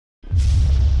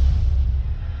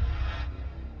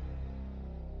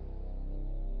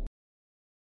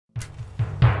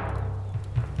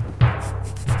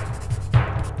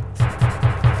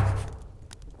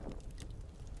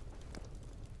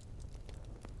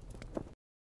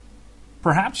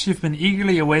Perhaps you've been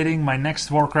eagerly awaiting my next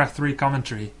Warcraft 3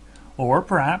 commentary, or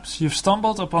perhaps you've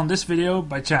stumbled upon this video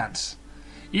by chance.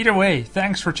 Either way,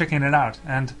 thanks for checking it out,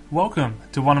 and welcome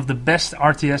to one of the best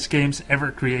RTS games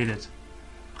ever created.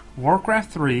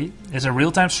 Warcraft 3 is a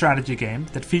real-time strategy game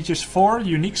that features 4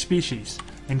 unique species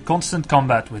in constant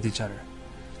combat with each other.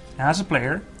 As a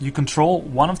player, you control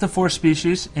one of the 4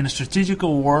 species in a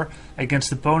strategical war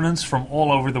against opponents from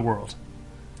all over the world.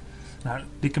 Now,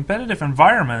 the competitive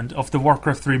environment of the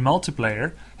Warcraft 3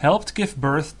 multiplayer helped give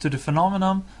birth to the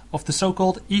phenomenon of the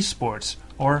so-called esports,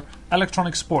 or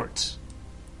electronic sports.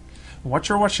 What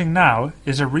you're watching now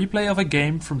is a replay of a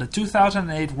game from the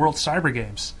 2008 World Cyber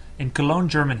Games in Cologne,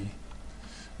 Germany.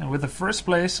 And with the first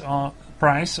place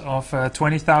prize of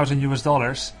 20,000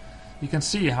 US, you can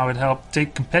see how it helped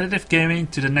take competitive gaming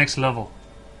to the next level.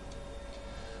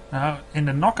 Now, in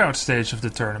the knockout stage of the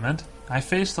tournament, I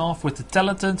faced off with the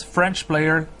talented French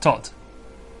player Todd.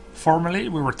 Formerly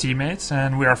we were teammates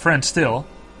and we are friends still,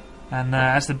 and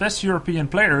as the best European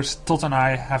players, Todd and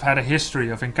I have had a history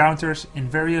of encounters in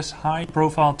various high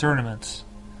profile tournaments.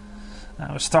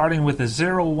 I was starting with a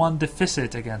 0-1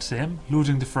 deficit against him,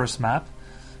 losing the first map,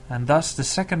 and thus the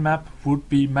second map would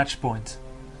be match point.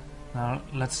 Now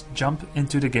let's jump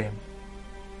into the game.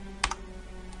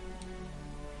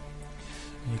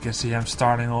 You can see I'm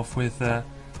starting off with a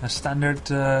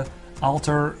standard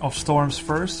Altar of Storms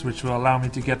first, which will allow me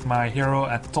to get my hero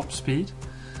at top speed.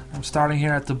 I'm starting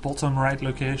here at the bottom right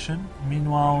location.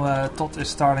 Meanwhile, Todd is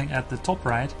starting at the top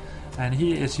right, and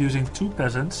he is using 2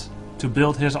 peasants to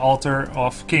build his Altar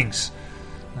of Kings.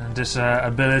 And this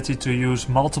ability to use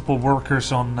multiple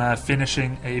workers on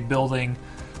finishing a building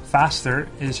faster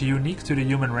is unique to the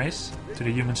human race, to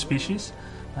the human species,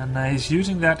 and he's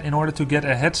using that in order to get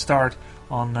a head start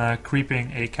on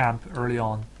creeping a camp early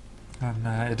on. And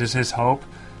it is his hope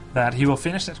that he will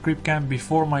finish that creep camp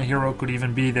before my hero could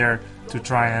even be there to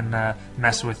try and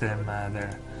mess with him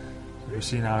there. So you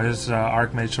see now his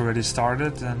Archmage already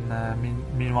started, and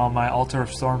meanwhile my Altar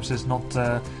of Storms is not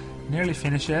nearly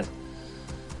finished yet.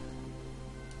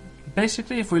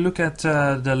 Basically, if we look at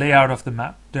the layout of the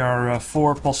map, there are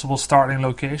 4 possible starting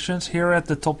locations here at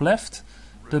the top left,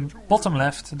 the bottom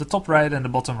left, the top right and the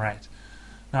bottom right.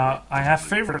 Now, I have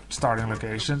favorite starting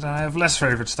locations and I have less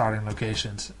favorite starting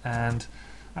locations, and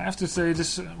I have to say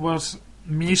this was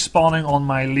me spawning on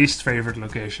my least favorite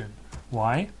location.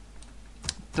 Why?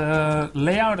 The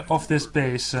layout of this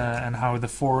base and how the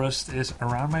forest is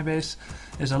around my base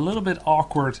is a little bit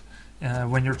awkward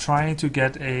when you're trying to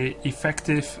get a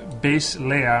effective base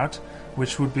layout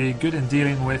which would be good in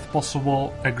dealing with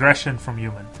possible aggression from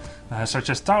human, such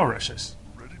as tower rushes.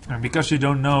 And because you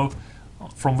don't know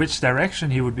from which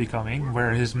direction he would be coming, where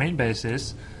his main base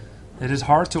is, it is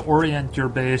hard to orient your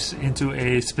base into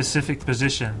a specific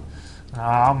position.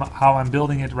 How I'm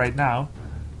building it right now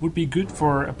would be good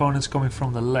for opponents coming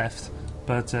from the left,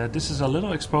 but this is a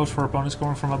little exposed for opponents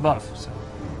coming from above. So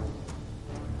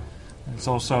it's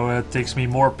also takes me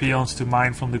more peons to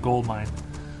mine from the gold mine.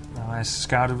 Now I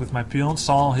scouted with my peons,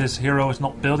 saw his hero is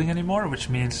not building anymore, which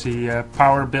means he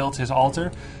power built his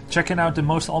altar, checking out the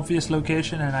most obvious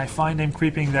location, and I find him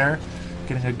creeping there,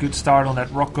 getting a good start on that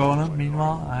rock golem.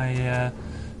 Meanwhile, I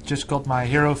just got my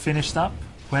hero finished up,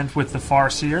 went with the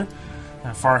Farseer,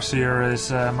 and Farseer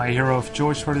is my hero of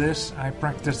choice for this. I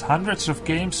practiced hundreds of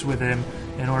games with him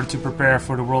in order to prepare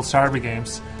for the World Cyber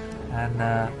Games, and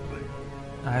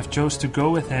I have chose to go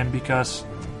with him because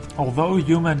although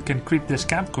human can creep this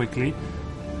camp quickly,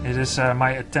 it is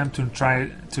my attempt to try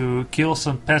to kill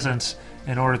some peasants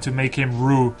in order to make him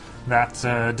rue that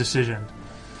decision.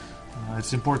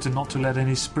 It's important not to let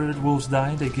any spirit wolves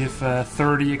die. They give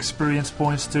 30 experience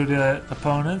points to the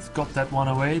opponent. Got that one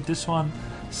away. This one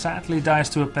sadly dies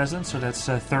to a peasant, so that's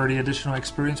 30 additional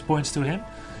experience points to him.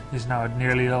 He's now at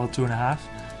nearly level 2.5,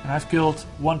 and I've killed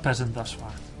 1 peasant thus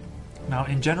far. Now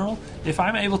in general, if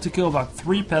I'm able to kill about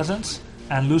 3 peasants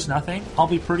and lose nothing, I'll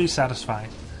be pretty satisfied.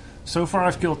 So far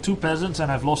I've killed 2 peasants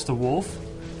and I've lost a wolf,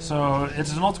 so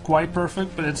it's not quite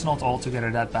perfect, but it's not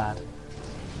altogether that bad.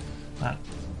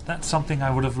 That's something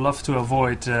I would have loved to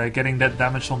avoid, getting that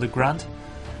damage on the grunt.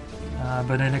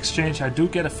 But in exchange I do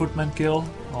get a footman kill,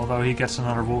 although he gets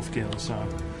another wolf kill, so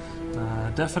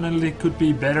definitely could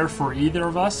be better for either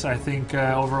of us. I think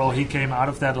overall he came out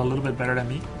of that a little bit better than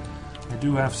me. I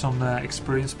do have some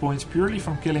experience points purely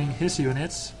from killing his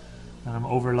units, and I'm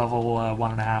over level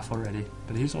 1.5 already,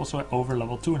 but he's also over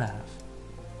level 2.5.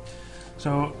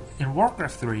 So in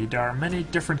Warcraft 3 there are many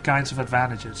different kinds of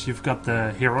advantages. You've got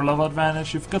the hero level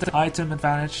advantage, you've got the item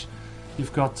advantage,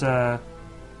 you've got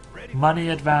money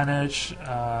advantage,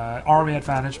 army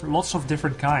advantage, lots of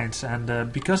different kinds,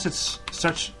 and because it's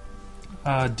such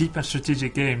a deep and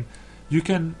strategic game, you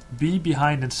can be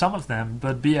behind in some of them,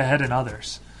 but be ahead in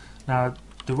others. Now,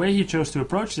 the way he chose to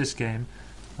approach this game,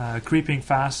 creeping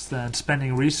fast and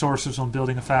spending resources on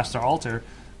building a faster altar,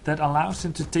 that allows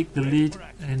him to take the lead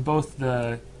in both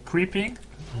the creeping,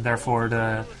 and therefore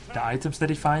the items that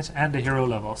he finds, and the hero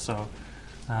level. So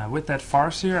with that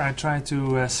farce here, I try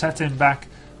to set him back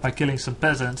by killing some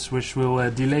peasants, which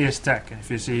will delay his tech. And if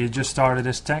you see, he just started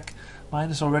his tech. Mine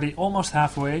is already almost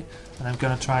halfway, and I'm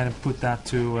going to try and put that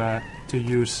to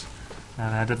use,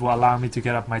 and that will allow me to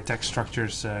get up my tech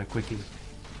structures quickly.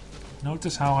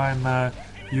 Notice how I'm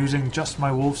using just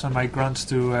my wolves and my grunts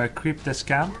to creep this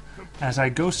camp, as I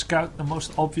go scout the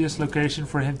most obvious location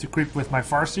for him to creep with my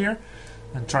farseer,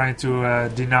 and trying to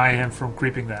deny him from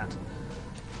creeping that.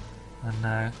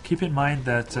 And keep in mind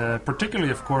that,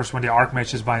 particularly of course when the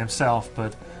Archmage is by himself,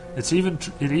 but it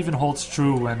even holds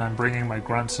true when I'm bringing my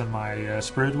grunts and my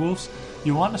spirit wolves,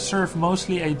 you want to serve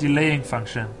mostly a delaying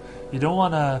function. You don't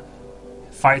want to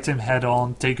fight him head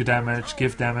on, take damage,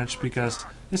 give damage, because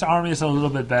his army is a little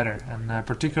bit better, and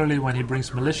particularly when he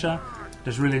brings militia,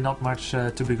 there's really not much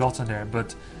to be gotten there.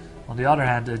 But on the other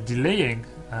hand, delaying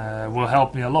will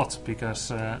help me a lot,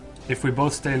 because if we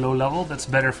both stay low level, that's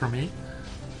better for me.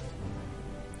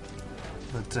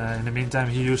 But in the meantime,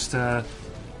 he used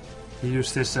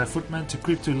his footman to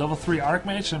creep to level 3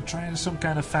 Archmage. I'm trying some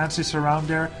kind of fancy surround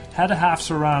there. Had a half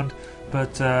surround,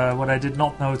 but what I did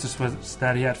not notice was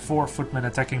that he had 4 footmen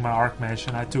attacking my Archmage,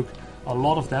 and I took a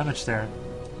lot of damage there.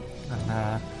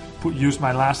 And used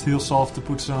my last heal salve to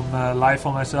put some life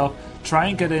on myself. Try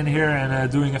and get in here and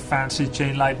doing a fancy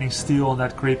chain lightning steal on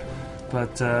that creep,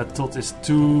 but Todd is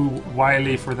too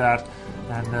wily for that.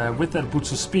 And with that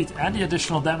boots of speed and the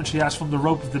additional damage he has from the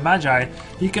Rope of the Magi,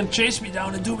 he can chase me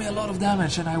down and do me a lot of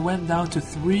damage. And I went down to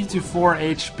 3 to 4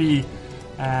 HP.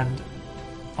 And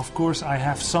of course I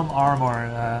have some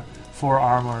armor, 4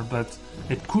 armor, but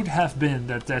it could have been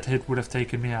that that hit would have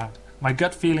taken me out. My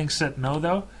gut feeling said no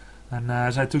though. And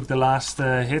as I took the last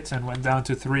hit and went down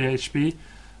to 3 HP,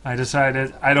 I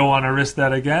decided I don't want to risk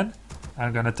that again.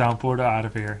 I'm gonna town portal out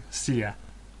of here. See ya.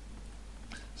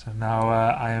 So now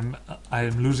I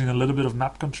am losing a little bit of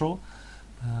map control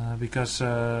because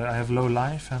I have low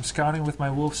life. I'm scouting with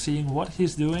my wolf, seeing what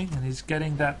he's doing, and he's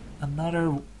getting that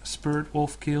another spirit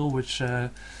wolf kill, which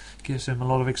gives him a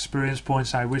lot of experience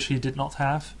points I wish he did not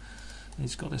have.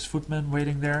 He's got his footman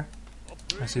waiting there.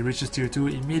 As he reaches tier 2,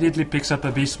 he immediately picks up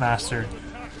a Beastmaster.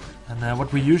 And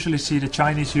what we usually see the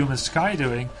Chinese human Sky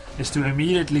doing is to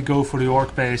immediately go for the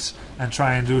orc base and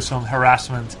try and do some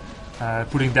harassment,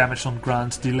 putting damage on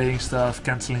grunts, delaying stuff,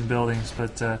 cancelling buildings.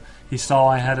 But he saw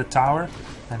I had a tower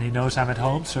and he knows I'm at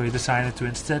home, so he decided to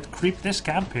instead creep this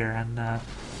camp here. And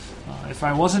if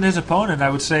I wasn't his opponent, I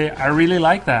would say I really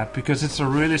like that, because it's a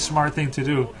really smart thing to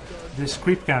do. This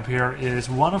creep camp here is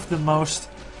one of the most,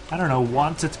 I don't know,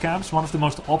 wanted camps, one of the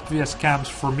most obvious camps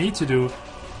for me to do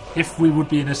if we would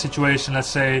be in a situation, let's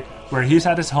say, where he's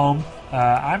at his home,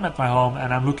 I'm at my home,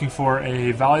 and I'm looking for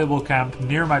a valuable camp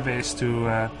near my base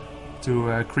to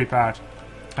creep out.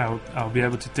 I'll be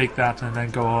able to take that and then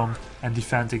go home and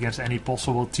defend against any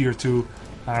possible tier 2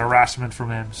 harassment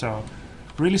from him. So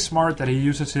really smart that he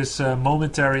uses his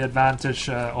momentary advantage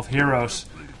of heroes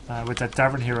with that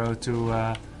tavern hero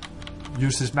to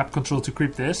use his map control to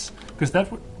creep this, because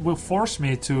that will force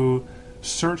me to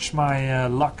search my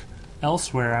luck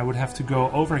elsewhere. I would have to go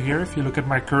over here, if you look at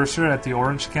my cursor, at the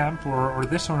orange camp, or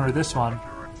this one or this one,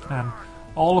 and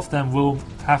all of them will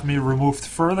have me removed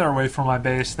further away from my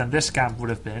base than this camp would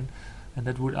have been, and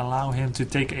that would allow him to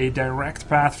take a direct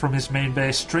path from his main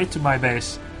base straight to my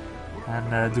base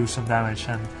and do some damage.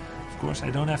 And of course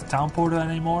I don't have town portal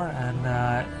anymore,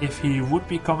 and if he would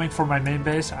be coming for my main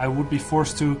base, I would be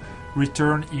forced to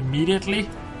return immediately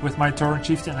with my Tauren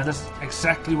Chieftain, and that's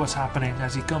exactly what's happening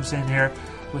as he comes in here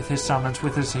with his summons,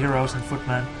 with his heroes and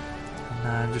footmen, and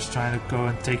I'm just trying to go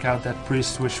and take out that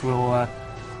priest, which will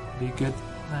be good.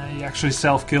 He actually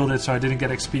self-killed it, so I didn't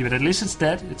get XP, but at least it's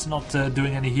dead. It's not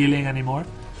doing any healing anymore.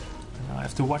 And now I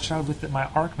have to watch out with my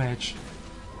Archmage.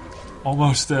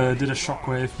 Almost did a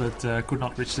shockwave, but could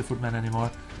not reach the footman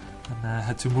anymore, and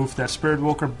had to move that Spirit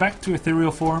Walker back to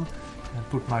ethereal form and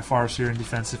put my Farseer in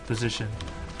defensive position.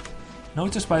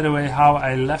 Notice, by the way, how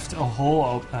I left a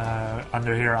hole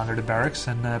under here, under the barracks,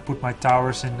 and put my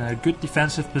towers in a good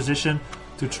defensive position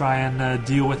to try and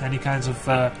deal with any kinds of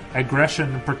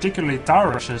aggression, particularly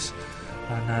tower rushes.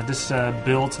 And this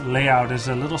build layout is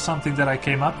a little something that I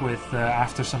came up with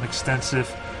after some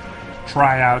extensive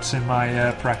tryouts in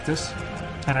my practice.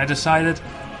 And I decided,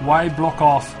 why block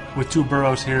off with 2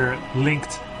 burrows here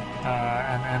linked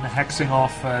and hexing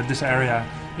off this area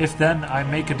If then I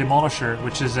make a Demolisher,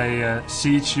 which is a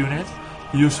siege unit,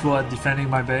 useful at defending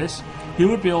my base, he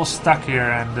would be all stuck here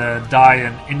and die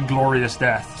an inglorious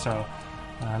death. So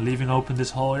leaving open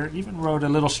this hole here. Even wrote a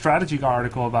little strategy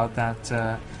article about that.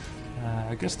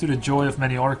 I guess to the joy of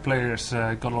many Orc players,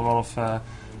 got a lot of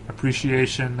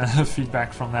appreciation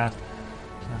feedback from that.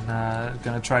 And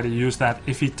gonna try to use that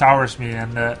if he towers me.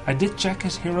 And I did check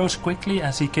his heroes quickly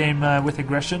as he came with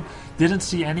aggression. Didn't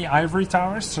see any ivory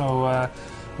towers, so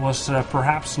was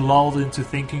perhaps lulled into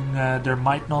thinking there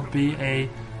might not be a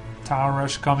tower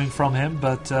rush coming from him.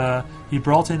 But he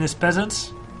brought in his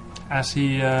peasants as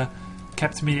he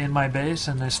kept me in my base,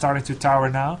 and is starting to tower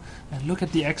now. And look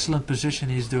at the excellent position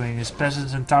he's doing. His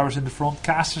peasants and towers in the front,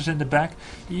 casters in the back.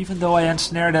 Even though I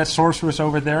ensnare that sorceress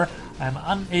over there, I'm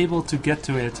unable to get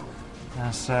to it,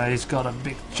 as he's got a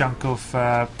big chunk of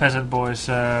peasant boys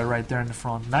right there in the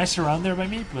front. Nice around there by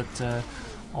me, but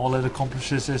all it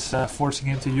accomplishes is forcing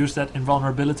him to use that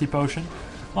invulnerability potion.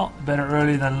 Well, better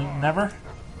early than never.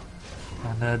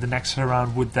 And the next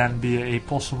round would then be a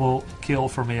possible kill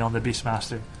for me on the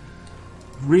Beastmaster.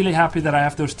 Really happy that I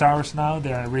have those towers now.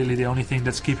 They're really the only thing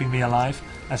that's keeping me alive,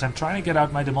 as I'm trying to get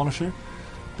out my Demolisher.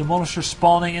 Demolisher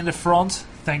spawning in the front.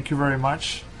 Thank you very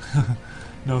much.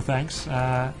 No thanks.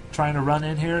 Trying to run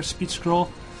in here. Speed scroll.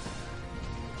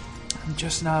 I'm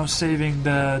just now saving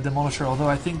the Demolisher, although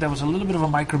I think that was a little bit of a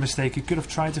micro mistake. He could have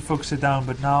tried to focus it down,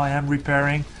 but now I am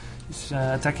repairing. He's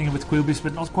attacking it with Quillbeast,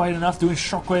 but not quite enough. Doing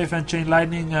Shockwave and Chain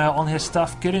Lightning on his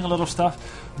stuff, killing a lot of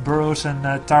stuff. Burrows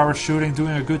and towers shooting,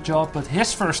 doing a good job. But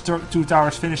his first two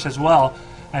towers finished as well.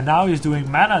 And now he's doing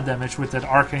mana damage with that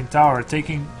Arcane Tower,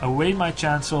 taking away my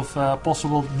chance of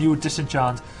possible new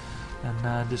disenchant.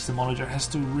 And this Demolisher has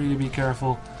to really be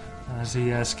careful as he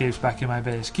escapes back in my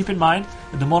base. Keep in mind,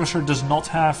 the Demolisher does not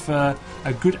have a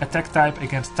good attack type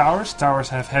against towers. Towers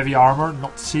have heavy armor,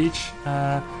 not siege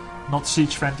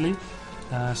friendly.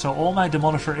 So all my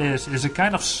Demolisher is a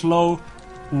kind of slow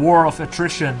war of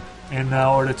attrition in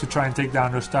order to try and take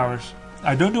down those towers.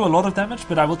 I don't do a lot of damage,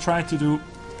 but I will try to do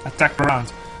attack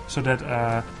around, so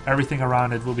that everything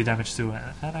around it will be damaged too.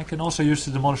 And I can also use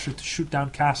the Demolisher to shoot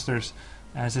down casters,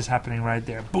 as is happening right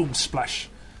there. Boom, splash,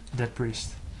 Dead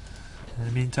Priest. In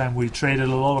the meantime, we traded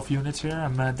a lot of units here.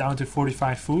 I'm down to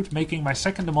 45 food, making my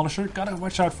second Demolisher. Gotta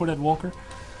watch out for that Walker.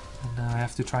 And I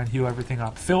have to try and heal everything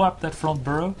up. Fill up that front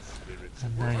burrow.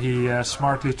 And he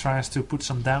smartly tries to put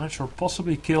some damage or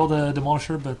possibly kill the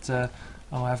Demolisher, but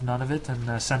I'll have none of it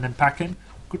and send him packing.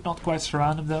 Could not quite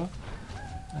surround him though.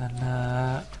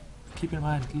 And keep in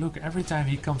mind, look, every time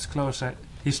he comes close,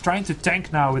 he's trying to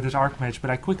tank now with his Archmage,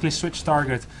 but I quickly switch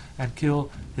target and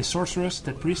kill his Sorceress,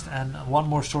 that Priest, and one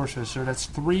more Sorceress. So that's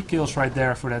 3 kills right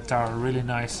there for that tower. Really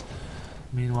nice.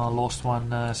 Meanwhile, lost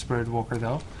one Spirit Walker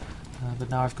though. But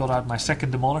now I've got out my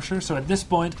second Demolisher, so at this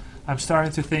point I'm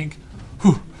starting to think,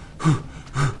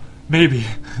 maybe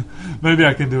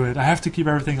I can do it. I have to keep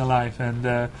everything alive,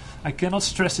 and I cannot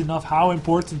stress enough how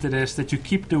important it is that you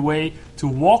keep the way to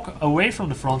walk away from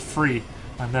the front free.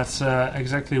 And that's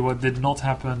exactly what did not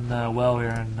happen well here,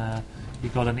 and he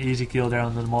got an easy kill there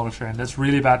on the Demolisher, and that's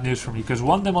really bad news for me, because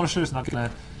one Demolisher is not going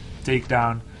to take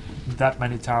down that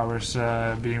many towers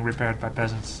being repaired by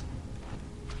peasants.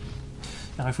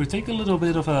 Now if we take a little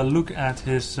bit of a look at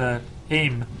his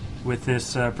aim with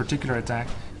this particular attack,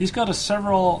 he's got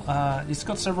several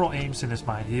aims in his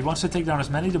mind. He wants to take down as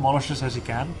many Demolishers as he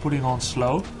can, putting on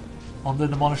slow on the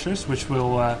Demolishers, which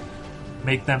will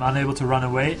make them unable to run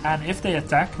away, and if they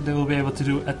attack, they will be able to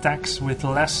do attacks with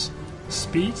less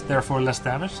speed, therefore less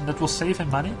damage, and that will save him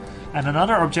money. And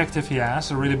another objective he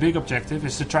has, a really big objective,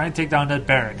 is to try and take down that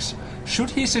barracks. Should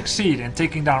he succeed in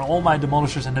taking down all my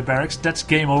Demolishers in the barracks, that's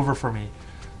game over for me.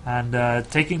 And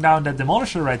taking down that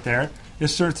Demolisher right there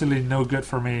is certainly no good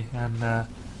for me. And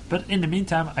but in the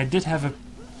meantime, I did have a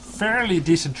fairly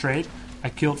decent trade. I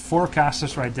killed 4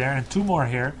 casters right there and 2 more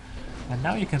here. And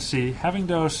now you can see, having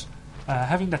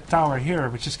that tower here,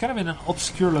 which is kind of in an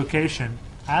obscure location,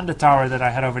 and the tower that I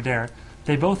had over there,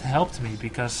 they both helped me,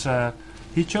 because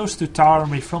he chose to tower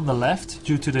me from the left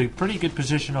due to the pretty good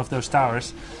position of those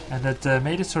towers, and that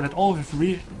made it so that all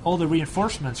the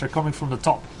reinforcements are coming from the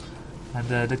top. And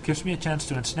that gives me a chance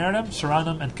to ensnare them, surround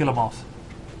them, and kill them off.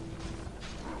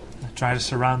 I tried to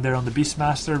surround there on the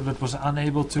Beastmaster, but was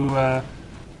unable to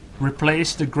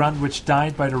replace the Grunt which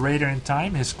died by the Raider in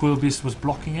time. His Quillbeast was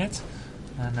blocking it.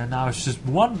 And now it's just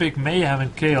one big mayhem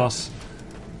and chaos.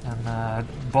 And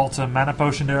bought a mana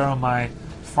potion there on my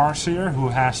Farseer, who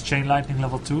has Chain Lightning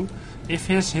level 2. If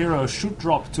his hero should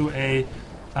drop to a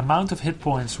amount of hit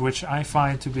points which I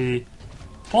find to be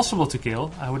possible to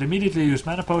kill, I would immediately use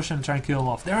mana potion and try and kill him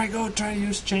off. There I go, try to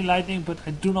use chain lightning, but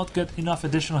I do not get enough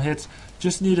additional hits.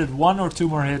 Just needed 1 or 2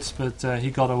 more hits, but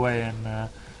he got away, and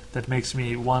that makes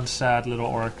me one sad little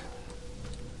orc.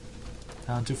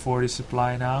 Down to 40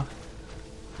 supply now.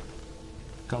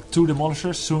 Got 2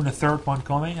 demolishers, soon a third one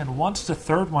coming, and once the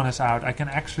third one is out, I can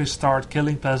actually start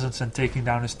killing peasants and taking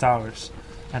down his towers.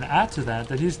 And add to that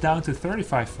he's down to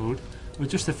 35 food, with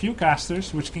just a few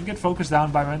casters, which can get focused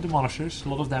down by my demolishers, a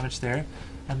lot of damage there,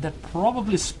 and that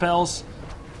probably spells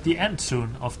the end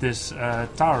soon of this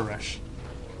tower rush.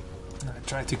 I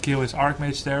tried to kill his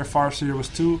Archmage there, Farseer was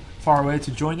too far away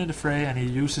to join in the fray, and he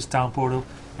used his town portal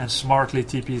and smartly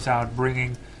TPs out,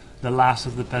 bringing the last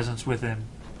of the peasants with him.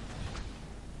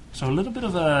 So a little bit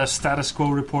of a status quo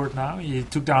report now. He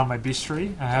took down my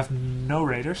bestiary. I have no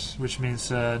raiders, which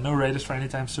means no raiders for any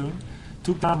time soon.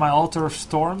 Took down my Altar of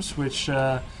Storms, which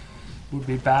would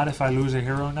be bad if I lose a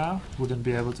hero now. Wouldn't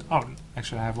be able to... Oh,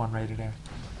 actually I have 1 raider there.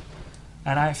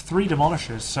 And I have 3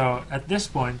 demolishers, so at this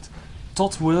point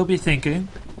Tot will be thinking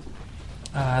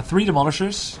 3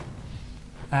 demolishers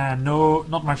and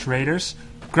not much raiders.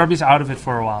 Grubby's out of it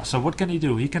for a while, so what can he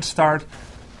do? He can start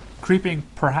creeping,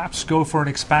 perhaps go for an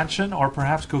expansion, or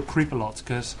perhaps go creep a lot,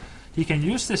 because he can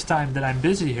use this time that I'm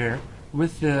busy here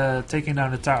with taking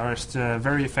down the towers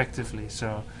very effectively.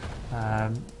 So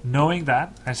knowing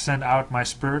that, I send out my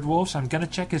Spirit Wolves. I'm gonna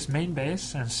check his main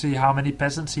base and see how many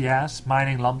peasants he has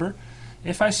mining lumber.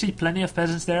 If I see plenty of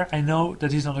peasants there, I know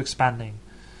that he's not expanding.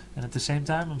 And at the same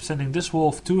time, I'm sending this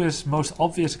wolf to his most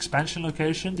obvious expansion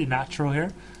location, the natural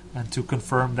here, and to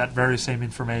confirm that very same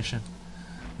information.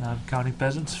 I'm counting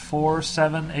peasants, 4,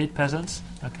 7, 8 peasants.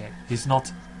 Okay, he's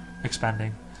not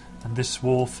expanding. And this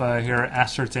wolf here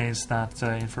ascertains that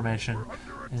information.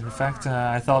 In fact,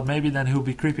 I thought maybe then he'll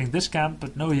be creeping this camp,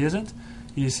 but no, he isn't.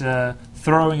 He's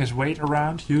throwing his weight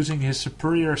around, using his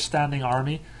superior standing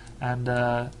army, and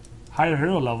higher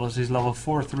hero levels, he's level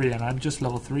 4-3, and I'm just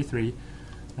level 3-3.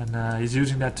 And he's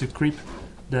using that to creep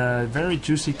the very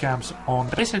juicy camps on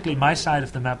basically my side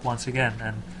of the map once again.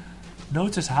 And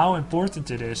notice how important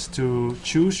it is to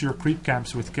choose your creep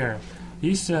camps with care.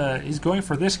 He's going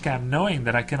for this camp knowing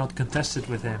that I cannot contest it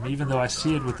with him, even though I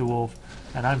see it with the wolf,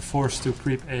 and I'm forced to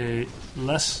creep a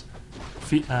less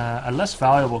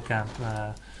valuable camp.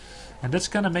 And that's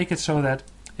gonna make it so that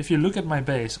if you look at my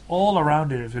base, all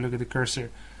around it, if you look at the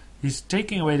cursor, he's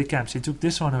taking away the camps. He took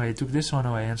this one away, he took this one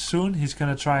away, and soon he's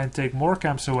gonna try and take more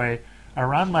camps away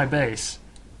around my base.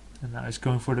 And now he's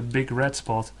going for the big red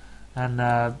spot. And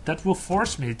that will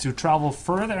force me to travel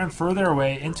further and further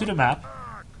away into the map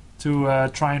to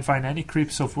try and find any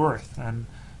creeps of worth, and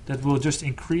that will just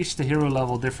increase the hero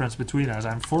level difference between us.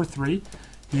 I'm 4-3,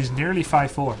 he's nearly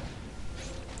 5-4.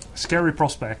 Scary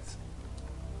prospect.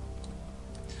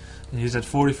 And he's at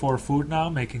 44 food now,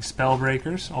 making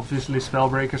spellbreakers. Obviously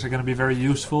spellbreakers are going to be very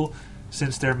useful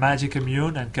since they're magic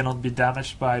immune and cannot be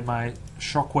damaged by my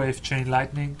shockwave chain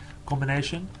lightning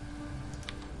combination.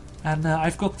 And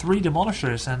I've got 3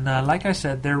 demolishers, and like I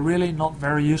said, they're really not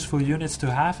very useful units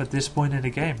to have at this point in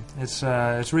the game. It's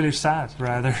really sad,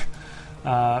 rather.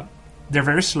 They're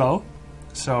very slow,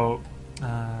 so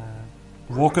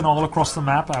walking all across the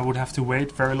map, I would have to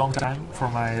wait very long time for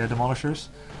my demolishers.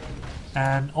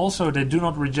 And also, they do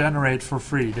not regenerate for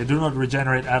free. They do not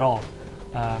regenerate at all.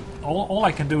 All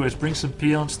I can do is bring some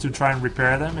peons to try and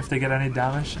repair them if they get any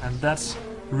damage, and that's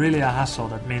really a hassle.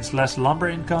 That means less lumber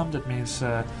income, that means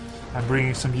I'm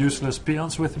bringing some useless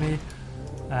peons with me,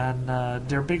 and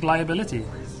they're a big liability.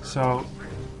 So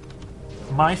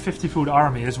my 50 food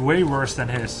army is way worse than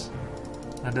his,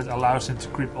 and that allows him to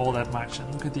creep all that much.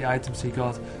 And look at the items he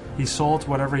got. He sold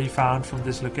whatever he found from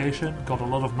this location, got a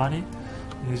lot of money.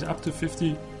 He's up to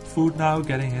 50 food now,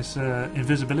 getting his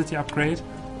invisibility upgrade.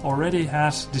 Already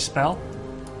has Dispel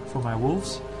for my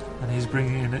wolves, and he's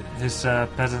bringing in his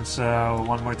peasants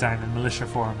one more time in militia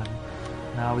form. And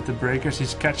now with the breakers,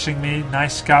 he's catching me.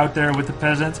 Nice scout there with the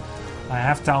peasant. I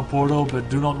have town portal, but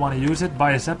do not want to use it.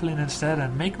 Buy a zeppelin instead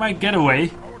and make my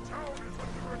getaway.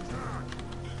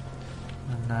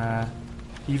 And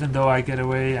even though I get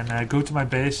away and go to my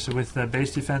base with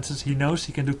base defenses, he knows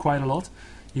he can do quite a lot.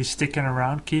 He's sticking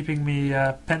around, keeping me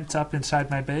pent up inside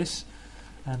my base.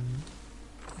 And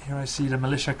here I see the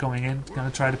militia coming in.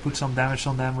 Gonna try to put some damage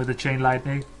on them with the chain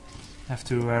lightning. Have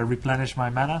to replenish my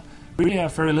mana. Really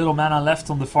have very little mana left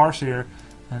on the Farseer,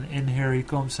 and in here he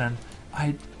comes, and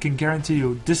I can guarantee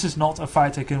you this is not a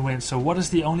fight I can win. So what is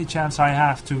the only chance I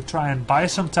have to try and buy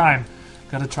some time?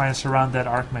 Gotta try and surround that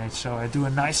Archmage. So I do a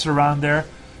nice surround there,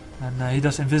 and he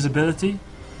does invisibility.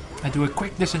 I do a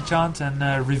quick disenchant and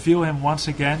reveal him once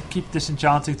again. Keep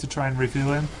disenchanting to try and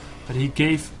reveal him. but he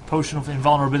gave Potion of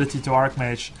Invulnerability to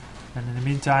Archmage. And in the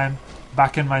meantime,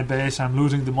 back in my base, I'm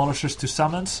losing Demolishers to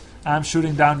summons. I'm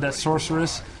shooting down that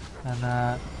Sorceress, and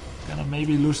gonna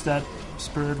maybe lose that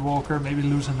Spirit Walker, maybe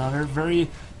lose another. Very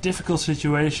difficult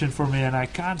situation for me, and I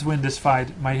can't win this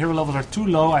fight. My hero levels are too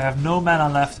low, I have no mana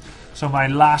left, so my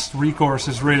last recourse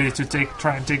is really to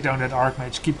try and take down that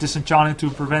Archmage. Keep disenchanting to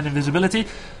prevent invisibility,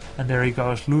 and there he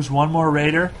goes. Lose one more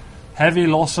Raider. Heavy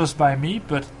losses by me,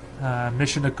 but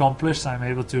mission accomplished. I'm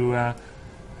able to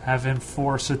have him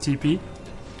force a TP.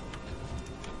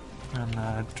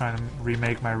 And trying to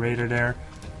remake my Raider there.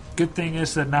 Good thing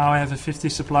is that now I have a 50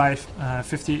 supply,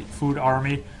 50 food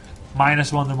army,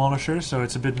 minus 1 Demolisher, so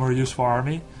it's a bit more useful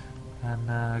army.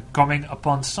 And coming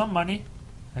upon some money,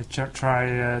 I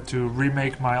try to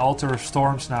remake my Altar of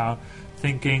Storms now,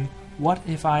 thinking, what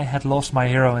if I had lost my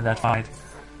hero in that fight?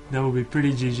 That would be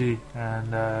pretty GG,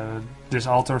 and this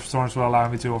Altar of Storms will allow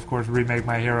me to, of course, remake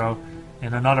my hero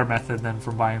in another method than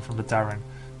from buying from the Tavern.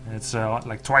 It's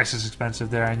like twice as expensive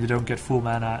there, and you don't get full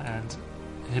mana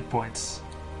and hit points.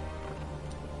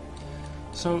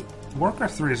 So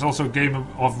Warcraft 3 is also a game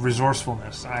of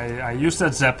resourcefulness. I used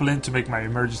that Zeppelin to make my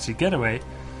emergency getaway,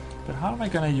 but how am I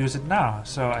going to use it now?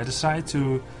 So I decide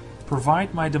to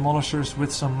provide my Demolishers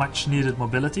with some much needed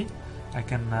mobility. I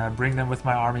can bring them with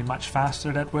my army much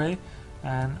faster that way,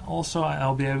 and also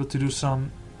I'll be able to do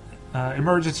some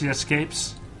emergency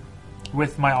escapes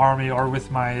with my army or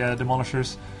with my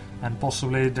Demolishers, and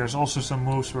possibly there's also some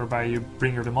moves whereby you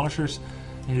bring your Demolishers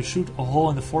and you shoot a hole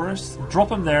in the forest, drop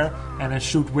them there, and then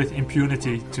shoot with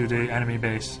impunity to the enemy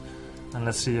base. And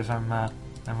let's see if I'm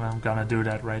gonna do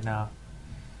that right now.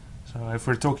 So if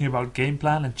we're talking about game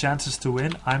plan and chances to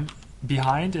win, I'm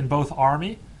behind in both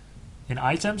army, in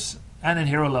items, and in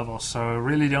hero levels. So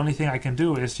really the only thing I can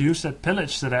do is use that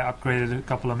pillage that I upgraded a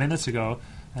couple of minutes ago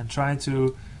and try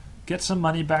to get some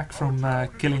money back from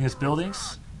killing his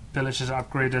buildings. Pillage is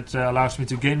upgraded, allows me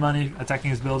to gain money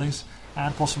attacking his buildings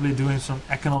and possibly doing some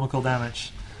economical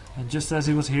damage. And just as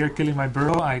he was here killing my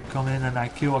burrow, I come in and I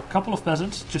kill a couple of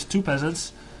peasants, just 2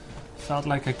 peasants. Felt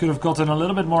like I could have gotten a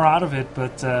little bit more out of it,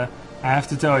 but I have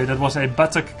to tell you, that was a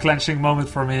buttock clenching moment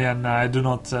for me, and I do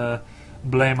not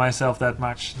blame myself that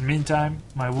much. In the meantime,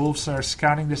 my wolves are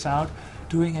scouting this out,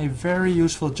 doing a very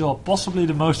useful job, possibly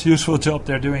the most useful job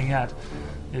they're doing yet.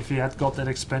 If he had got that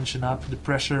expansion up, the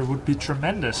pressure would be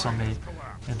tremendous on me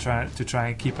and try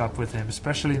and keep up with him,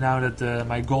 especially now that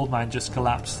my gold mine just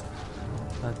collapsed.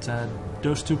 But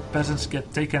those 2 peasants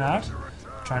get taken out.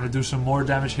 Trying to do some more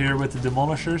damage here with the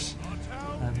Demolishers.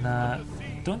 And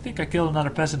don't think I killed another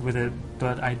peasant with it,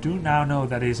 but I do now know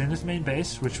that he's in his main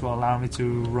base, which will allow me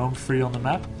to roam free on the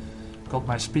map. Got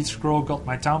my speed scroll, got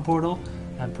my town portal,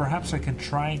 and perhaps I can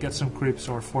try and get some creeps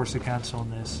or force a cancel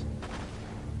on this.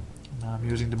 Now I'm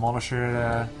using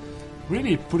Demolisher,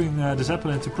 really putting the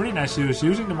Zeppelin to pretty nice use,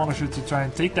 using Demolisher to try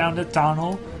and take down that town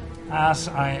hall as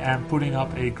I am putting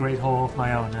up a great hall of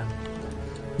my own. And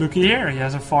looky here, he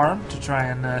has a farm to try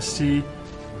and see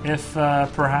if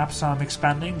perhaps I'm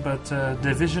expanding, but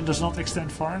the vision does not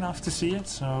extend far enough to see it,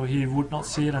 so he would not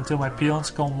see it until my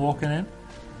peons come walking in.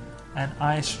 And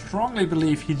I strongly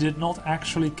believe he did not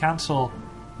actually cancel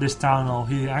this town hall,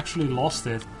 he actually lost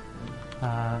it.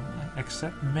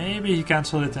 Except maybe he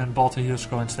cancelled it and bought a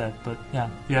Hilsko instead, but yeah,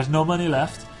 he has no money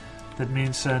left. That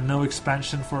means no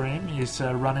expansion for him. He's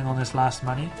running on his last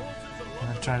money. And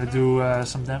I'm trying to do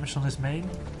some damage on his main.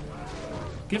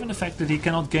 Given the fact that he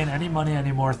cannot gain any money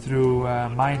anymore through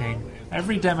mining,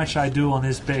 every damage I do on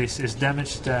his base is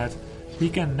damage that he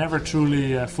can never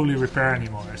truly fully repair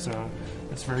anymore. So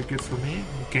that's very good for me.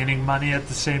 I'm gaining money at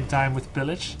the same time with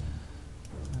pillage.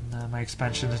 And my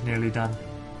expansion is nearly done.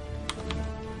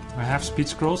 I have speed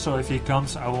scroll, so if he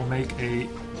comes I will make a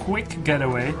quick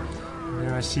getaway.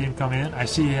 There I see him come in. I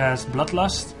see he has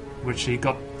Bloodlust, which he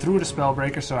got through the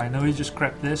Spellbreaker, so I know he just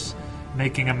crept this,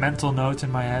 making a mental note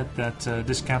in my head that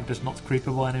this camp is not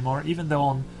creepable anymore, even though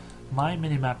on my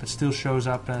minimap it still shows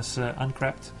up as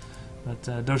uncrept.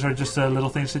 But those are just little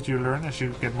things that you learn as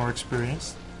you get more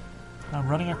experienced. I'm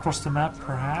running across the map,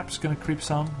 perhaps gonna creep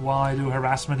some while I do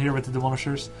harassment here with the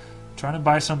Demolishers, trying to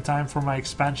buy some time for my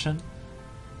expansion.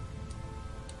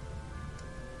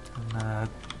 And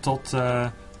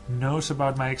Todd knows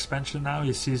about my expansion now.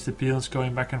 He sees the peons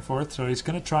going back and forth, so he's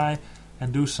gonna try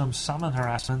and do some summon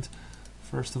harassment.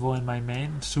 First of all in my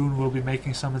main. Soon we'll be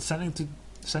making summons, sending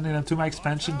them to my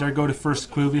expansion. There go the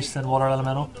first Quill Beast and Water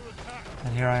Elemental.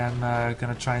 And here I am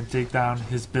gonna try and take down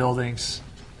his buildings.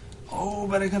 Oh,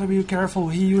 but I gotta be careful.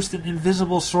 He used an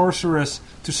invisible sorceress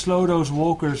to slow those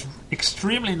walkers.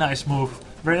 Extremely nice move.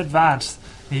 Very advanced.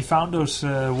 He found those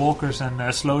walkers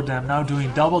and slowed them, now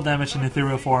doing double damage in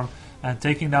ethereal form and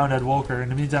taking down that walker. In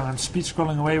the meantime, I'm speed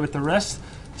scrolling away with the rest,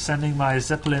 sending my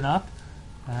Zeppelin up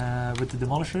with the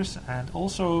demolishers, and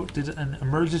also did an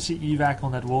emergency evac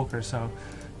on that walker, so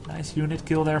nice unit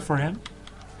kill there for him.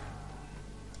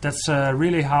 That's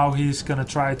really how he's gonna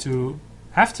try to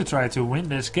win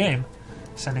this game.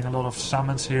 Sending a lot of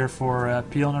summons here for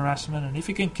peon harassment, and if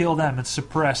he can kill them and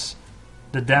suppress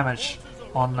the damage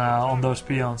on those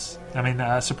peons, I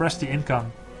mean suppress the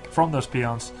income from those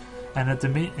peons, and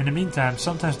in the meantime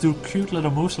sometimes do cute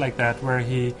little moves like that where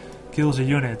he kills a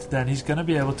unit, then he's gonna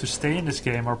be able to stay in this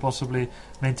game or possibly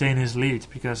maintain his lead,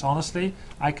 because honestly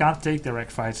I can't take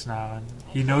direct fights now, and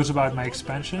he knows about my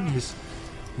expansion. He's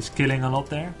killing a lot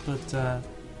there, but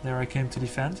there I came to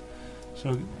defend.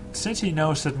 So since he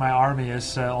knows that my army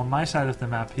is on my side of the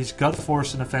map, he's got to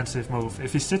force an offensive move.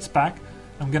 If he sits back,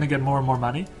 I'm gonna get more and more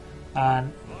money,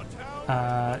 and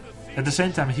at the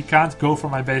same time he can't go for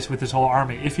my base with his whole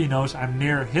army if he knows I'm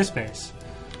near his base.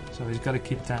 So he's got to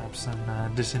keep tabs,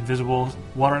 and this invisible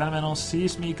water elemental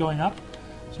sees me going up,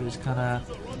 so he's gonna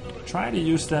try to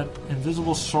use that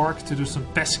invisible sword to do some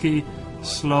pesky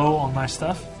slow on my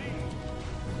stuff.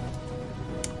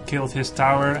 Killed his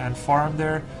tower and farm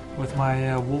there with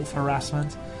my wolf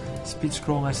harassment. Speed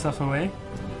scroll my stuff away.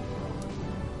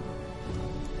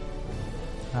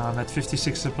 Now I'm at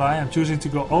 56 supply. I'm choosing to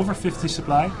go over 50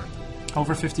 supply,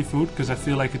 over 50 food, because I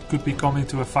feel like it could be coming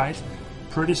to a fight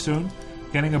pretty soon.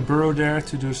 Getting a burrow there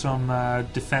to do some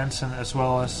defense and as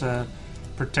well as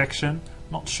protection.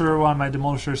 Not sure why my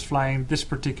demolisher is flying this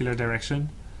particular direction.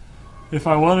 If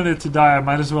I wanted it to die, I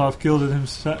might as well have killed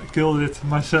it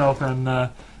myself and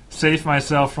save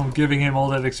myself from giving him all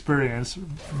that experience.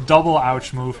 Double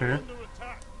ouch move here.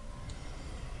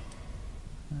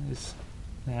 Is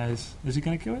he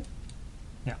gonna kill it?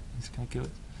 Yeah, he's gonna kill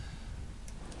it.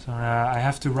 So I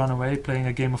have to run away, playing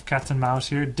a game of cat and mouse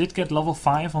here. Did get level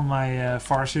 5 on my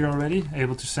Farseer already,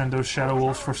 able to send those Shadow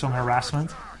Wolves for some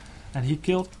harassment. And he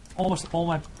killed almost all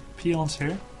my peons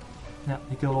here. Yeah,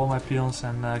 he killed all my peons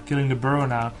and killing the burrow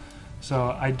now.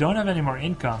 So I don't have any more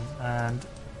income, and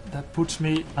that puts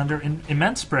me under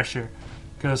immense pressure,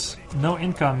 because no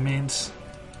income means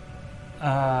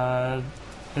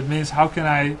it means how can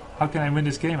I win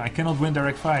this game? I cannot win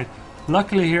direct fight.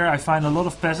 Luckily here I find a lot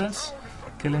of peasants,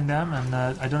 killing them, and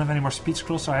I don't have any more speed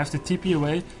scrolls, so I have to TP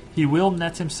away. He will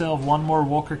net himself one more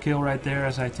walker kill right there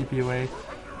as I TP away,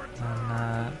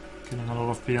 and killing a lot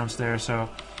of peons there. So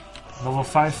level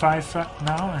 5-5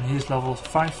 now, and he's level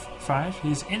 5-5.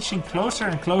 He's inching closer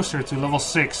and closer to level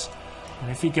 6, and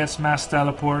if he gets mass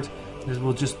teleport, this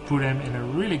will just put him in a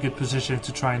really good position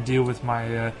to try and deal with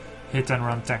my hit and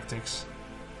run tactics.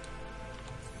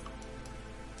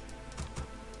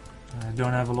 I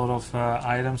don't have a lot of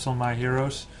items on my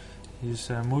heroes. He's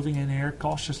moving in here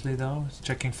cautiously though. He's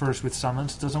checking first with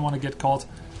summons. Doesn't want to get caught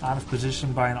out of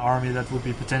position by an army that would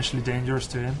be potentially dangerous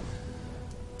to him.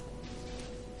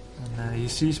 And he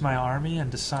sees my army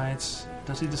and decides,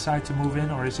 does he decide to move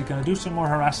in, or is he going to do some more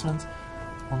harassment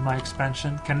on my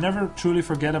expansion? Can never truly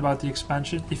forget about the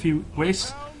expansion. If he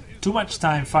wastes too much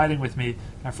time fighting with me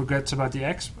and forgets about the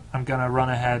exp, I'm going to run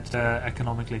ahead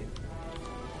economically.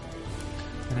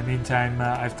 In the meantime,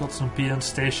 I've got some peons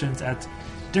stationed at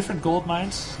different gold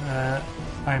mines.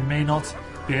 I may not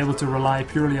be able to rely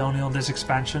purely only on this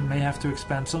expansion. May have to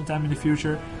expand sometime in the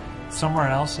future somewhere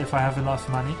else if I have enough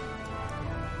money.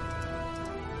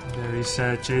 There he's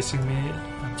chasing me.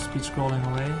 I'm speed scrolling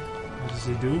away. What does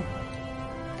he do?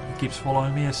 He keeps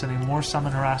following me and sending more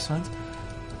summon harassment.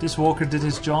 This walker did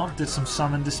his job, did some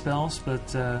summon dispels,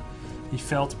 but he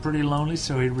felt pretty lonely,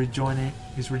 so he's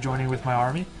rejoining with my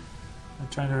army. I'm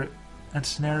trying to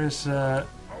ensnare his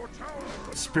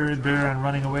spirit bear and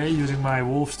running away, using my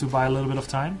wolves to buy a little bit of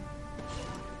time.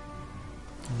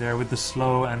 And there with the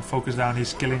slow and focus down,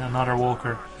 he's killing another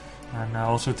walker and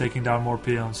also taking down more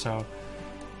peons. So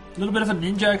a little bit of a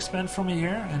ninja expand from me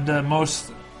here, and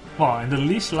in the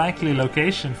least likely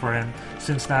location for him,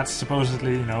 since that's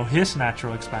supposedly, you know, his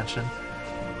natural expansion.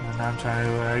 And I'm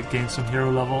trying to gain some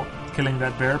hero level, killing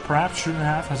that bear. Perhaps shouldn't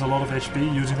have, has a lot of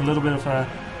HP, using a little bit of a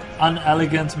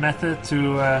unelegant method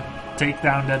to take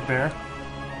down that bear.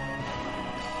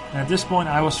 And at this point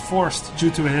I was forced, due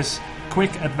to his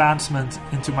quick advancement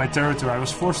into my territory, I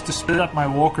was forced to split up my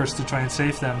walkers to try and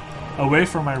save them away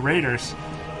from my raiders.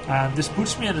 And this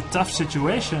puts me in a tough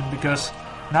situation, because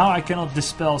now I cannot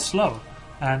dispel slow.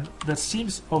 And that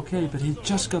seems okay, but he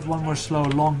just got one more slow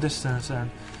long distance, and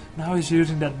now he's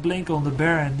using that blink on the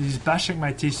bear and he's bashing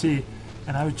my TC.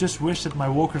 And I just wish that my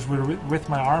walkers were with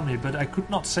my army, but I could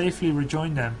not safely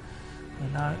rejoin them.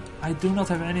 And I do not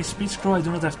have any speed scroll, I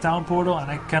do not have town portal, and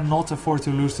I cannot afford to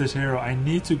lose this hero. I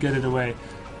need to get it away.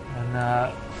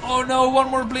 And oh no, one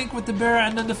more blink with the bear,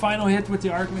 and then the final hit with the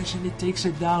Archmage, and he takes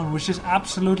it down, which is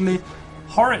absolutely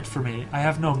horrid for me. I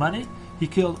have no money, he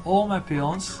killed all my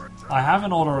peons, I have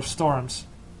an Order of Storms,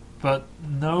 but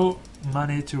no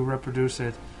money to reproduce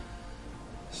it.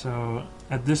 So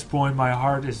at this point my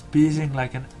heart is beating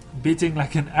like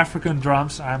an African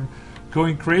drums. I'm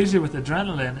going crazy with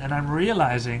adrenaline, and I'm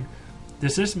realizing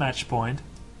this is match point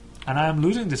and I am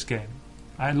losing this game.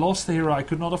 I lost the hero I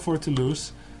could not afford to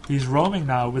lose. He's roaming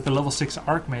now with the level 6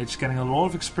 Archmage, getting a lot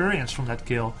of experience from that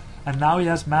kill, and now he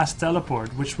has mass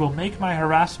teleport, which will make my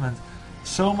harassment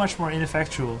so much more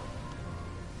ineffectual.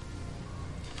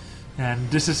 And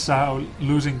this is how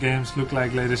losing games look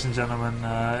like, ladies and gentlemen.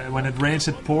 When it rains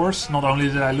it pours. Not only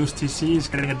did I lose TC, he's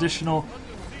getting additional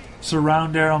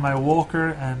surround there on my walker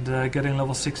and getting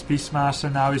level 6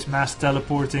 Beastmaster. Now he's mass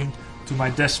teleporting to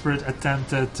my desperate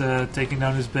attempt at taking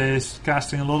down his base,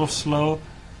 casting a lot of slow,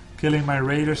 killing my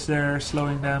raiders there,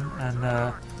 slowing them, and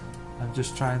I'm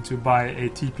just trying to buy a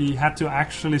TP. Had to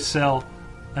actually sell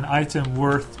an item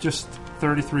worth just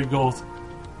 33 gold,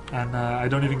 and I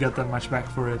don't even get that much back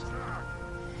for it.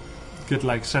 Get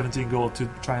like 17 gold to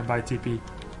try and buy TP.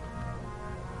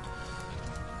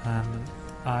 And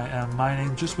I am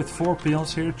mining just with 4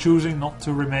 peons here, choosing not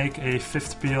to remake a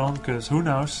 5th peon, because who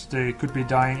knows, they could be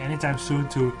dying anytime soon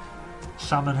to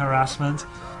summon harassment.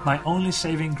 My only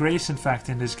saving grace in fact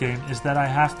in this game is that I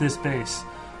have this base.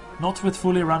 Not with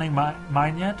fully running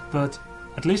mine yet, but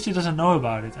at least he doesn't know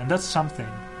about it, and that's something.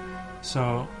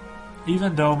 So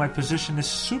even though my position is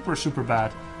super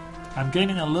bad, I'm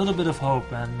gaining a little bit of hope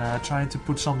and trying to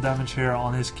put some damage here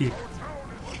on his keep.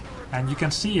 And you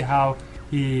can see how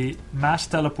he mass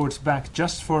teleports back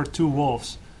just for 2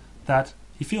 wolves, that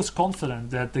he feels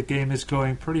confident that the game is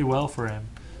going pretty well for him.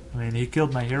 I mean, he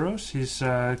killed my heroes, he's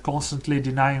constantly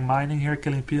denying mining here,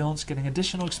 killing peons, getting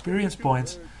additional experience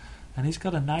points, and he's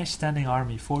got a nice standing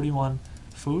army, 41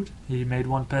 food. He made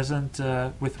 1 peasant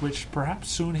with which perhaps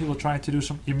soon he will try to do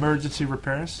some emergency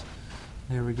repairs.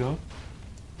 There we go.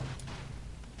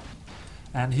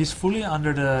 And he's fully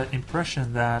under the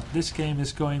impression that this game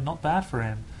is going not bad for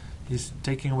him. He's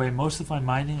taking away most of my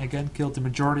mining, again killed the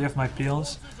majority of my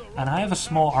peons, and I have a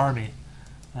small army.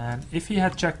 And if he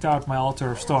had checked out my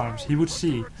Altar of Storms, he would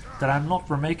see that I'm not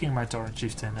remaking my Tauren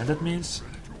Chieftain, and that means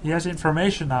he has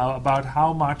information now about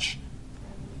how much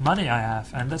money I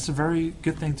have, and that's a very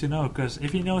good thing to know, because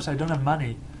if he knows I don't have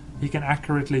money, he can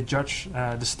accurately judge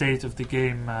the state of the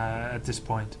game at this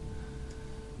point.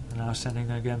 And now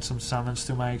sending again some summons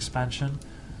to my expansion.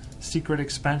 Secret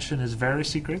expansion is very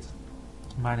secret.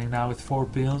 Mining now with 4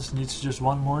 peons, needs just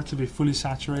 1 more to be fully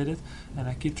saturated, and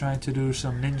I keep trying to do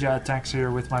some ninja attacks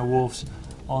here with my wolves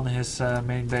on his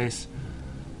main base,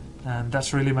 and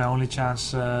that's really my only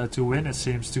chance to win, it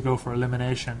seems, to go for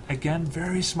elimination. Again,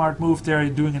 very smart move there,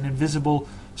 doing an invisible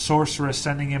sorceress,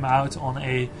 sending him out on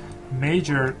a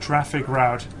major traffic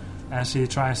route as he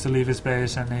tries to leave his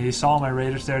base, and he saw my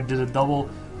raiders there, did a double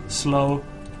slow.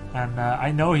 And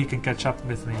I know he can catch up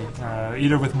with me,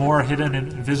 either with more hidden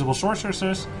invisible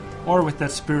sorceresses, or with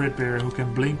that spirit bear who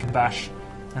can blink and bash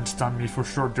and stun me for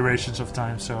short durations of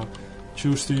time. So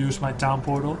choose to use my town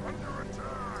portal.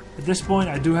 At this point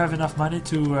I do have enough money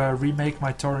to remake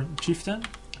my Tauren Chieftain.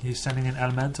 He's sending an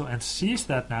elemental and sees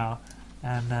that now,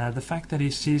 and the fact that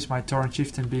he sees my Tauren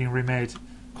Chieftain being remade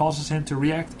causes him to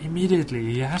react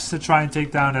immediately. He has to try and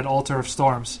take down that Altar of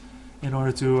Storms in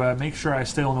order to make sure I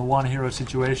stay on a 1 hero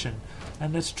situation.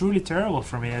 And that's truly terrible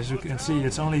for me. As you can see,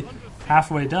 it's only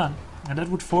halfway done, and that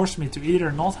would force me to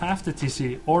either not have the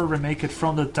TC or remake it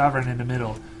from the tavern in the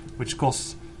middle, which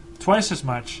costs twice as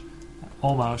much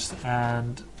almost,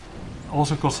 and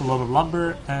also costs a lot of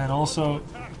lumber, and also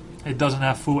it doesn't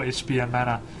have full HP and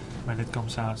mana when it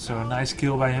comes out. So a nice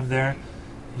kill by him there.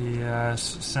 He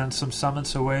sends some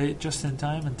summons away just in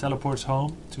time and teleports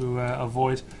home to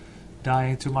avoid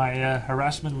dying to my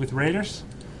harassment with raiders.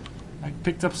 I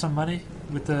picked up some money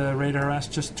with the raider harass,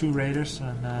 just 2 raiders,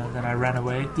 and then I ran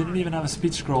away. Didn't even have a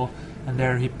speed scroll, and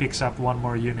there he picks up 1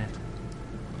 more unit.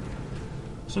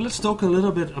 So let's talk a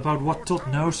little bit about what Todd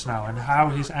knows now and how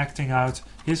he's acting out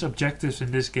his objectives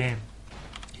in this game.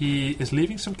 He is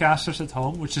leaving some casters at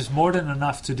home, which is more than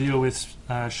enough to deal with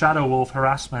Shadow Wolf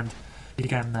harassment. He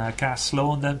can cast slow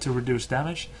on them to reduce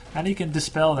damage, and he can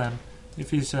dispel them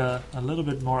if he's a little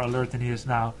bit more alert than he is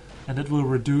now, and that will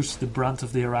reduce the brunt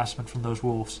of the harassment from those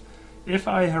wolves. If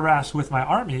I harass with my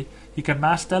army, he can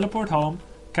mass teleport home,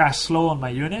 cast slow on my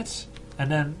units,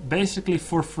 and then basically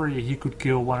for free he could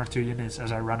kill 1 or 2 units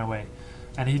as I run away.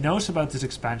 and he knows about this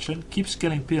expansion, keeps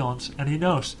killing peons, and he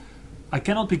knows I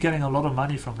cannot be getting a lot of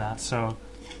money from that, so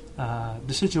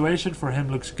the situation for him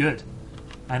looks good,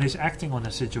 and he's acting on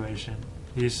the situation.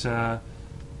 He's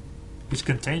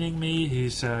containing me,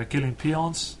 he's killing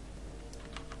peons,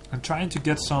 and trying to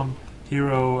get some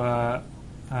hero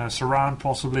surround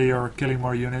possibly, or killing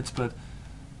more units, but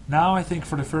now I think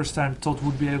for the first time Todd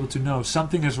would be able to know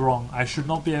something is wrong. I should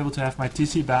not be able to have my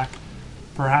TC back.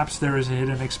 Perhaps there is a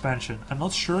hidden expansion. I'm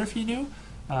not sure if he knew.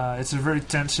 It's a very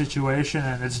tense situation,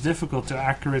 and it's difficult to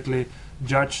accurately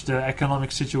judge the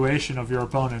economic situation of your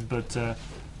opponent, but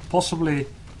possibly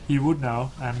he would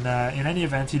know. And in any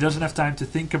event, he doesn't have time to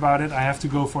think about it. I have to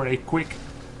go for a quick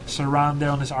surround there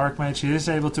on his Archmage. He is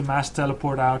able to mass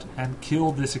teleport out and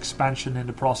kill this expansion in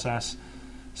the process.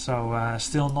 So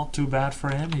still not too bad for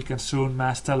him. He can soon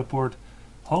mass teleport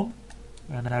home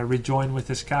and rejoin with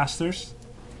his casters.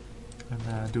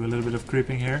 And do a little bit of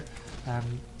creeping here.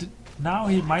 Now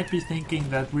he might be thinking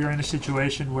that we're in a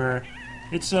situation where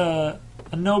it's a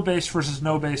no base versus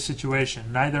no base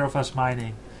situation, neither of us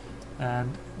mining,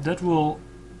 and that will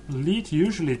lead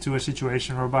usually to a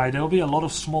situation whereby there will be a lot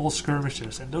of small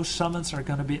skirmishes, and those summons are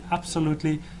going to be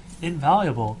absolutely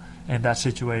invaluable in that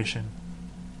situation.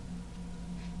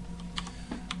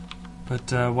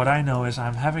 But what I know is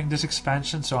I'm having this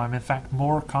expansion, so I'm in fact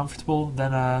more comfortable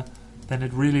than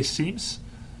it really seems.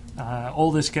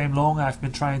 All this game long I've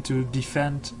been trying to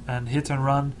defend and hit and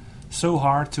run so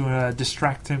hard to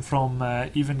distract him from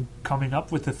even coming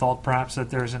up with the thought perhaps that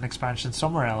there's an expansion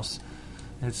somewhere else.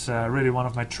 It's really one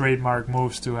of my trademark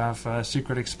moves to have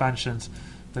secret expansions,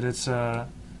 but it's a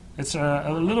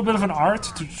little bit of an art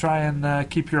to try and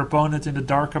keep your opponent in the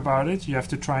dark about it. You have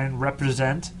to try and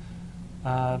represent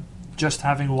just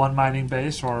having one mining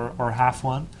base or half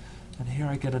one. And here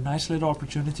I get a nice little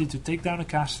opportunity to take down a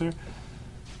caster.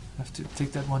 I have to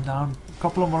take that one down. A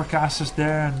couple of more casters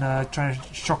there, and try and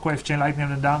shockwave chain lightning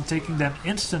them down, taking them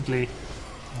instantly.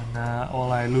 And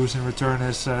all I lose in return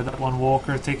is that one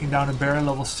walker, taking down a bear,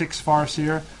 level 6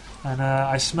 Farseer. And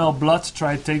I smell blood,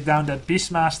 try to take down that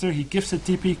Beastmaster. He gives the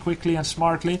TP quickly and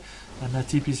smartly, and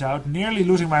TP's out. Nearly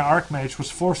losing my Archmage,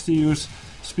 was forced to use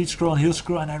Speed Scroll and Heal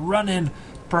Scroll, and I run in.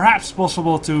 Perhaps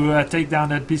possible to take down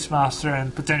that Beastmaster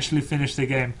and potentially finish the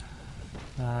game.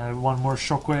 One more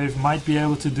Shockwave might be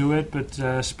able to do it,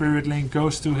 but Spirit Link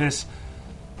goes to his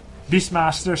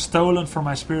Beastmaster, stolen from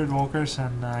my Spirit Walkers,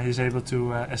 and he's able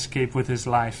to escape with his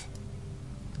life.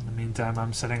 In the meantime,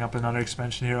 I'm setting up another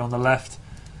expansion here on the left,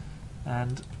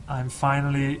 and I'm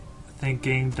finally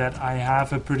thinking that I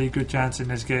have a pretty good chance in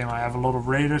this game. I have a lot of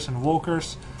Raiders and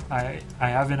Walkers. I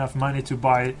have enough money to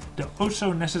buy the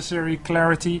also necessary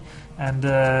clarity and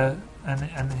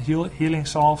healing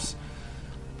salves.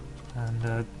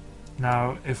 And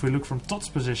now, if we look from Todd's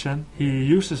position, he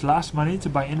used his last money to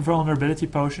buy invulnerability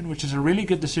potion, which is a really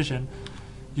good decision.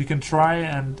 You can try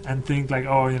and think like,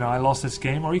 oh, you know, I lost this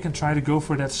game, or you can try to go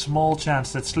for that small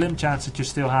chance, that slim chance that you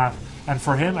still have. And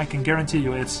for him, I can guarantee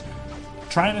you, it's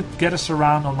trying to get a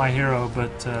surround on my hero,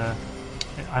 but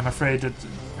I'm afraid that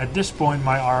at this point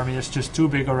my army is just too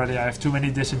big already. I have too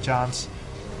many disenchants,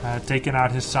 taking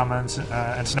out his summons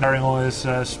and snaring all his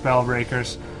spell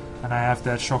breakers, and I have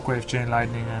that shockwave chain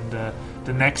lightning, and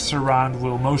the next surround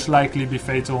will most likely be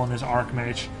fatal on his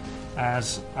Archmage,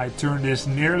 as I turn this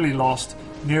nearly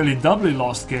doubly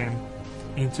lost game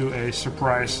into a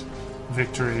surprise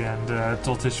victory, and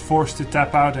Todd is forced to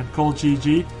tap out and call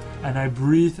GG, and I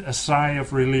breathe a sigh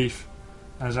of relief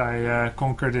as I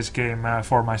conquer this game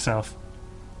for myself.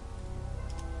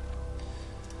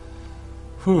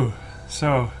 Whew.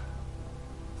 So,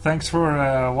 thanks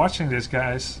for watching this,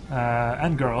 guys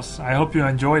and girls. I hope you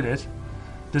enjoyed it.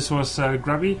 This was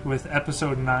Grubby with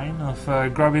episode 9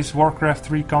 of Grubby's Warcraft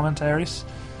 3 Commentaries.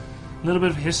 A little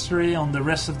bit of history on the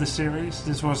rest of the series.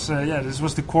 This was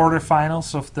the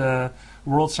quarterfinals of the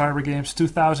World Cyber Games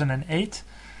 2008.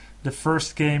 The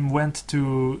first game went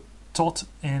to Todd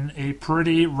in a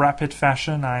pretty rapid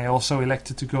fashion. I also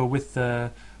elected to go with the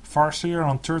Farseer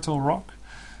on Turtle Rock.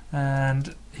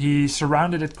 And he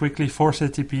surrounded it quickly, forced a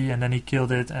TP, and then he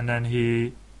killed it, and then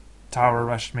he tower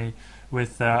rushed me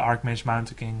with Archmage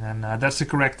Mountain King, and that's the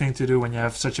correct thing to do when you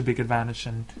have such a big advantage,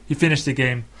 and he finished the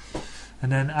game.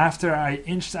 And then after I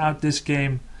inched out this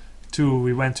game 2,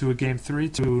 we went to a game 3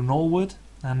 to Nullwood,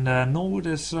 and Nullwood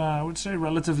is, I would say,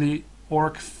 relatively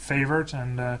orc favored,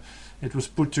 and it was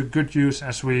put to good use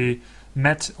as we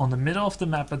met on the middle of the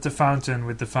map at the fountain,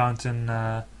 with the fountain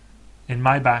in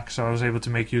my back, so I was able to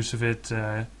make use of it,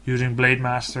 using Blade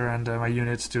Master and my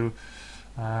units to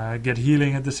get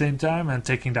healing at the same time and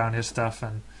taking down his stuff.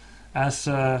 And as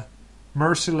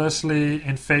mercilessly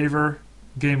in favor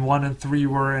game 1 and 3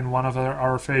 were in one of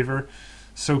our favor.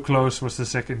 So close was the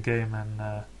second game,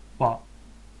 and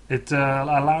it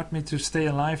allowed me to stay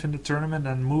alive in the tournament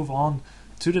and move on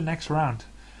to the next round.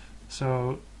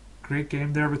 So great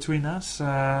game there between us.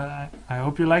 I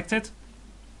hope you liked it.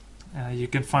 You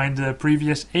can find the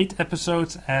previous 8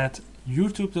 episodes at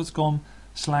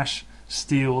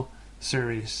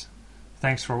youtube.com/Steelseries.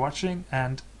 Thanks for watching,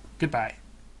 and goodbye.